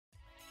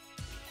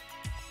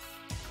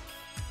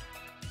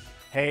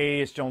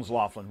Hey, it's Jones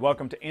Loflin.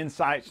 Welcome to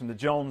Insights from the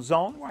Jones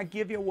Zone, where I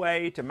give you a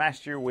way to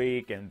master your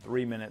week in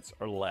 3 minutes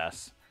or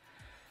less.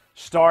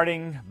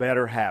 Starting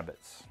better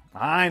habits.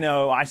 I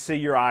know, I see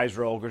your eyes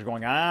roll because you're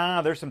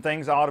going, there's some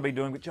things I ought to be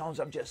doing, but Jones,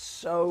 I'm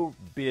just so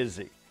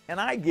busy. And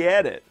I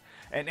get it.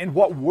 And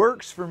what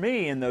works for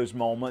me in those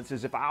moments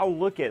is if I'll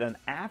look at an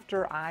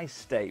after I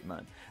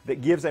statement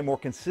that gives a more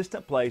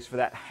consistent place for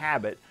that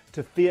habit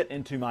to fit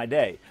into my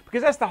day.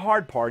 Because that's the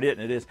hard part, isn't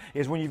it?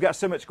 Is when you've got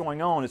so much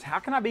going on, is how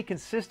can I be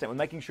consistent with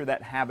making sure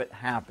that habit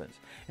happens?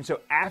 And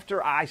so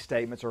after I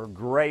statements are a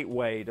great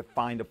way to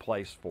find a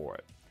place for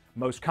it.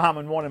 Most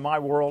common one in my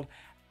world,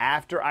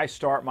 after I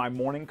start my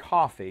morning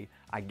coffee,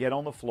 I get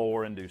on the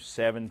floor and do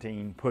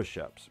 17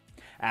 push-ups.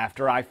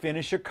 After I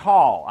finish a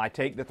call, I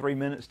take the 3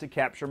 minutes to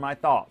capture my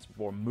thoughts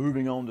before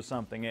moving on to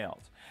something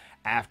else.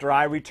 After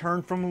I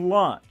return from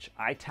lunch,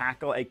 I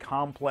tackle a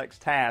complex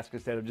task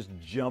instead of just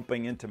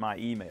jumping into my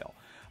email.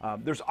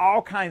 There's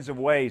all kinds of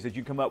ways that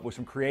you come up with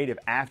some creative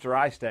after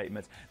I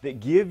statements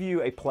that give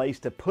you a place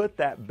to put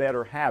that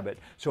better habit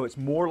so it's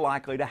more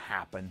likely to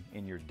happen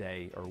in your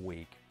day or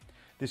week.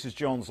 This is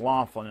Jones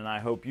Loflin, and I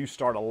hope you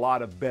start a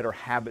lot of better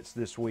habits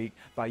this week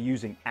by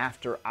using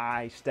after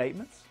I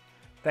statements.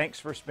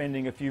 Thanks for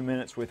spending a few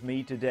minutes with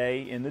me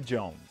today in the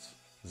Jones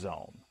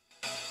Zone.